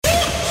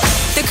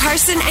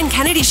Carson and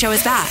Kennedy show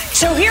is back.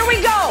 So here we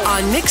go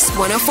On Mix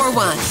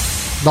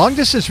 104.1.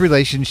 Long-distance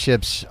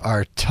relationships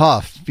are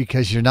tough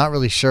because you're not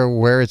really sure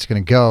where it's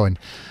going to go. And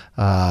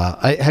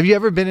have you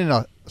ever been in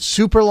a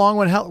super long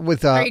one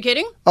with? Are you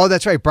kidding? Oh,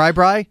 that's right,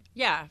 Bri.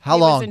 Yeah. How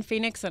long? He was in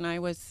Phoenix and I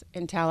was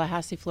in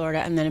Tallahassee, Florida,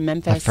 and then in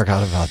Memphis. I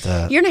forgot about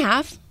that. Year and a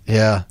half.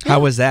 Yeah.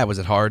 How was that? Was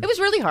it hard? It was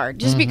really hard,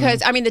 just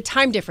because, I mean, the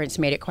time difference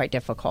made it quite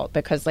difficult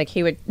because, like,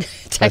 he would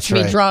text That's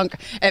me right. drunk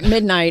at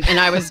midnight and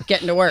I was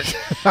getting to work.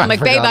 I'm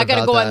like, babe, I got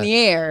to go on the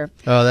air.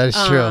 Oh, that is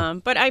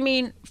true. But, I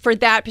mean, for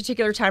that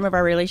particular time of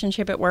our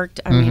relationship, it worked.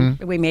 I mean,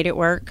 we made it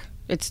work.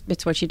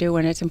 It's what you do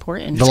when it's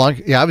important.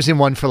 I was in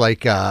one for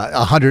like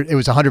 100. It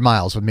was 100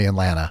 miles with me and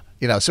Lana.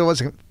 So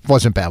it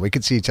wasn't bad. We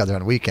could see each other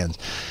on weekends.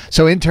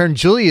 So intern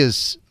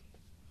Julia's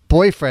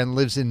boyfriend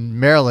lives in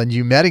Maryland.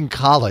 You met in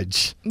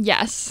college.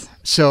 Yes.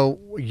 So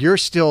you're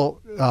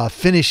still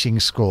finishing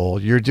school.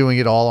 You're doing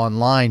it all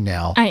online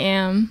now. I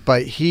am.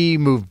 But he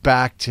moved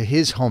back to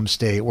his home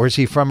state. Where's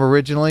he from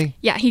originally?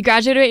 Yeah, he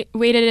graduated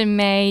in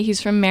May. He's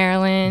from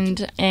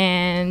Maryland,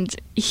 and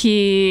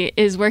he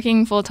is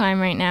working full-time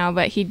right now,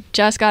 but he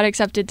just got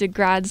accepted to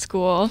grad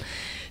school.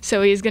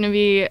 So he's going to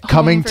be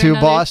coming home for to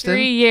another Boston?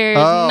 3 years,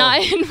 not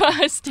in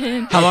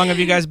Boston. How long have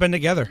you guys been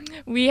together?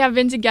 We have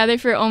been together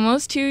for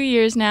almost 2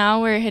 years now.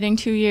 We're hitting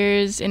 2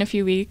 years in a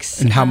few weeks.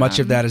 And how much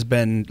of that has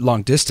been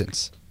long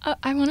distance?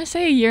 I want to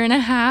say a year and a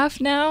half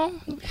now.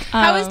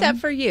 How is that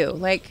for you?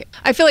 Like,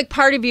 I feel like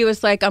part of you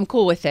is like, I'm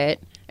cool with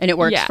it and it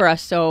works for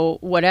us, so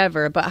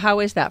whatever. But how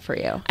is that for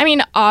you? I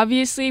mean,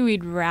 obviously,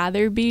 we'd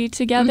rather be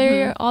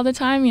together all the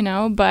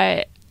time,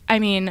 but I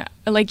mean,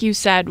 like you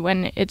said,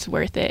 when it's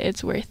worth it,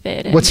 it's worth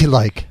it. And what's he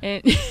like?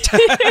 I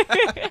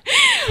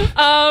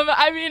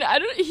mean,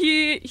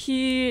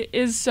 he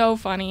is so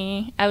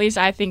funny. At least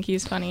I think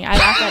he's funny. I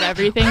laugh at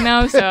everything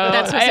though, so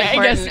that's what's important.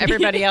 I guess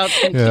Everybody else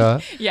can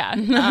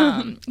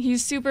yeah.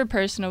 He's super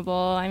personable.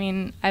 I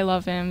mean, I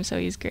love him, so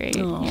he's great.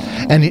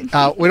 And we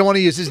don't want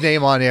to use his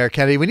name on air,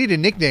 Kennedy. We need a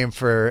nickname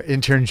for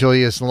intern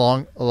Julia's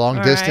long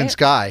distance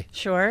guy.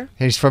 Sure.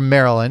 He's from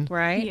Maryland.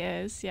 Right. He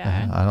is,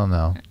 yeah. I don't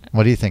know.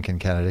 What are you thinking,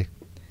 Kennedy?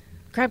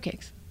 Crab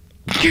cakes.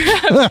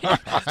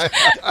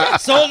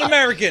 Sold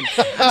American.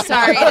 I'm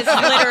sorry. It is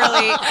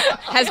literally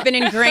has been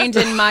ingrained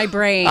in my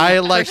brain I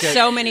like for it.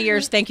 so many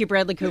years. Thank you,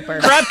 Bradley Cooper.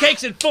 Crab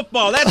cakes and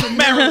football. That's what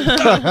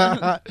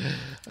Maryland.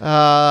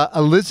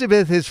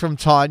 Elizabeth is from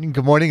Taunton.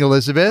 Good morning,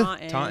 Elizabeth.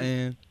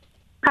 Taunton.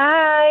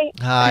 Hi.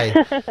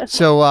 Hi.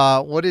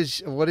 So what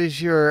is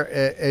your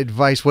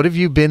advice? What have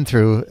you been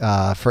through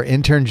for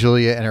intern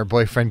Julia and her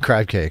boyfriend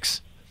Crab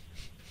Cakes?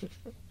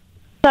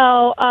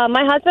 So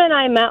my husband and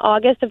I met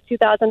August of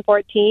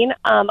 2014.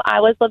 I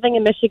was living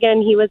in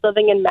Michigan. He was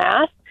living in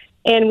Mass.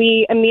 And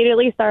we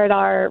immediately started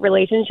our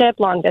relationship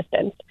long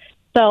distance.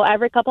 So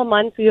every couple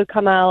months we would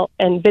come out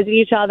and visit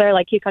each other.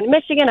 Like he'd come to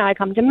Michigan, I'd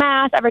come to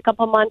Mass every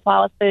couple months while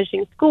I was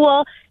finishing school.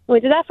 And we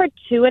did that for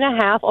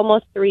 2.5,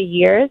 almost 3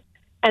 years.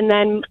 And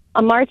then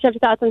in March of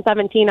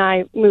 2017,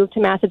 I moved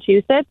to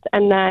Massachusetts.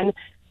 And then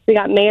we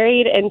got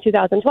married in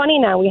 2020.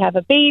 Now we have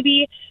a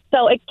baby.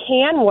 So it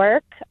can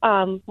work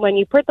when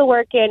you put the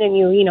work in and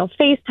you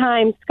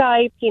FaceTime,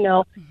 Skype,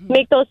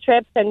 make those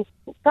trips and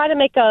try to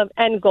make an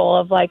end goal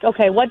of like,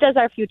 okay, what does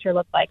our future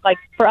look like? Like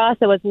for us,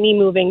 it was me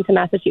moving to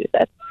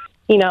Massachusetts,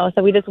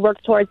 so we just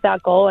worked towards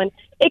that goal and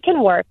it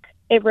can work.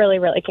 It really,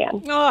 really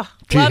can. Oh,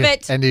 love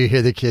it. And do you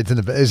hear the kids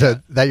is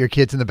that your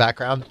kids in the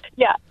background?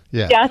 Yeah.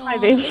 Yeah. Yeah, that's my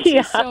baby.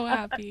 Yeah. So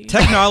happy.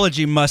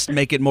 Technology must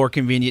make it more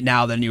convenient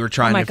now than you were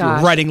trying if you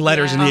were writing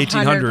letters in the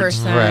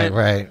 1800s. 100%.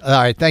 Right.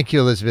 All right. Thank you,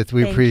 Elizabeth.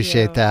 We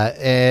appreciate you.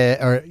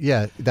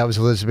 that. That was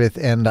Elizabeth.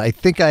 And I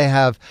think I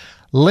have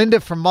Linda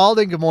from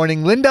Malden. Good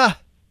morning, Linda.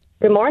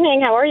 Good morning.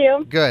 How are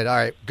you? Good. All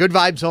right. Good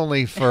vibes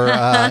only for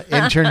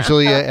intern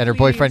Julia and her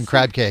boyfriend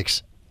Crab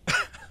Cakes.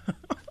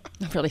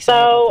 I'm really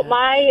sorry So about that.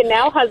 my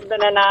now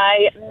husband and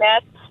I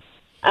met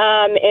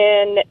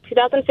in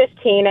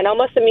 2015, and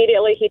almost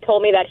immediately he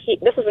told me that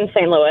this was in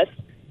St. Louis,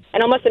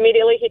 and almost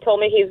immediately he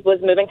told me he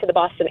was moving to the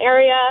Boston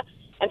area,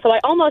 and so I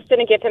almost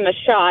didn't give him a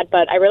shot,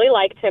 but I really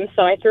liked him,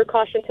 so I threw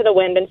caution to the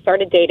wind and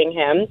started dating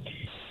him.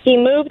 He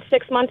moved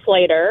 6 months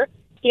later.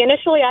 He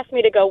initially asked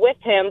me to go with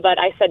him, but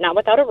I said not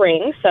without a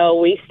ring, so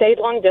we stayed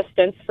long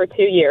distance for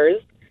 2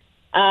 years.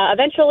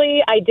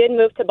 Eventually, I did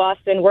move to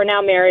Boston. We're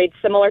now married,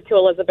 similar to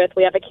Elizabeth.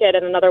 We have a kid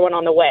and another one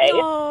on the way.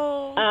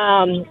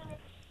 Oh.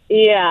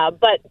 Yeah,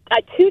 but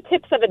 2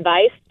 tips of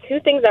advice,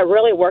 2 things that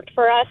really worked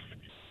for us.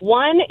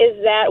 One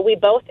is that we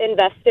both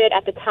invested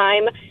at the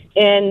time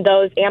in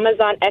those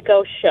Amazon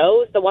Echo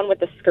shows, the one with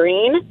the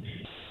screen,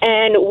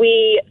 and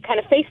we kind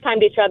of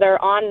FaceTimed each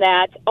other on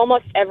that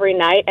almost every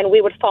night, and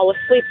we would fall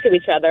asleep to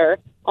each other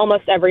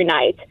almost every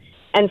night.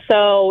 And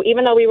so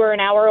even though we were an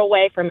hour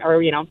away from,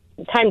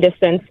 time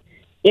distance,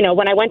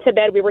 when I went to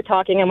bed, we were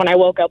talking, and when I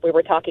woke up, we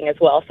were talking as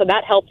well. So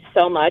that helped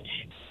so much.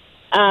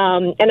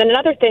 And then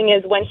another thing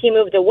is when he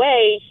moved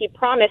away, he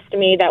promised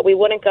me that we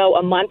wouldn't go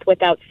a month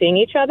without seeing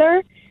each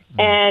other.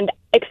 And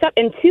except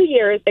in 2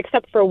 years,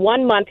 except for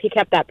 1 month, he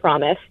kept that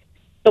promise.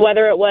 So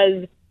whether it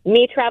was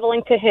me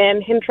traveling to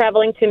him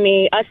traveling to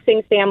me, us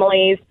seeing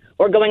families,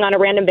 or going on a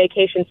random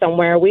vacation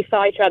somewhere. We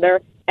saw each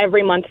other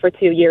every month for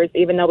 2 years,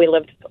 even though we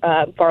lived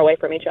far away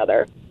from each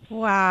other.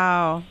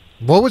 Wow.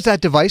 What was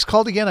that device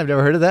called again? I've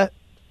never heard of that.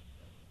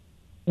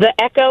 The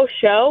Echo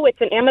Show. It's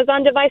an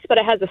Amazon device, but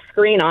it has a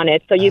screen on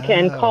it, so you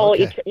can call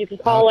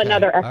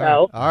another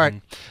Echo. All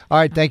right.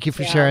 Thank you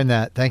for sharing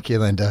that. Thank you,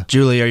 Linda.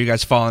 Julie, are you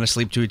guys falling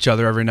asleep to each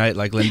other every night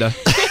like Linda?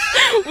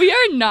 We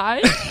are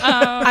not.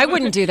 I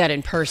wouldn't do that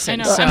in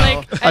person. I know. So.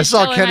 I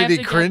saw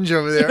Kennedy cringe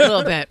over there. A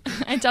little bit.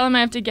 I tell him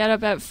I have to get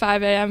up at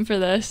 5 a.m. for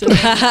this. And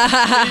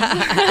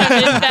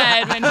I'm in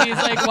bed when he's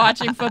like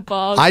watching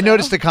football. I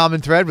noticed a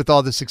common thread with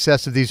all the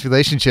success of these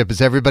relationships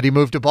is everybody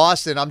moved to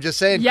Boston. I'm just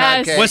saying, yes.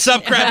 Crab Cake. What's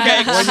up, Crab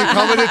Cakes? When you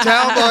coming to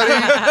town, buddy?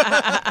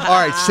 All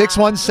right,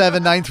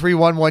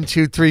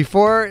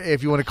 617-931-1234.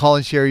 If you want to call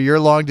and share your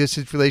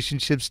long-distance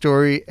relationship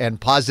story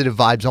and positive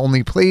vibes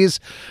only, please.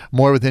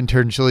 More with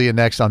intern Julia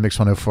next on Mix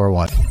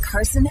 1041.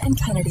 Carson and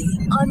Kennedy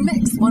on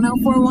Mix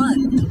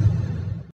 1041.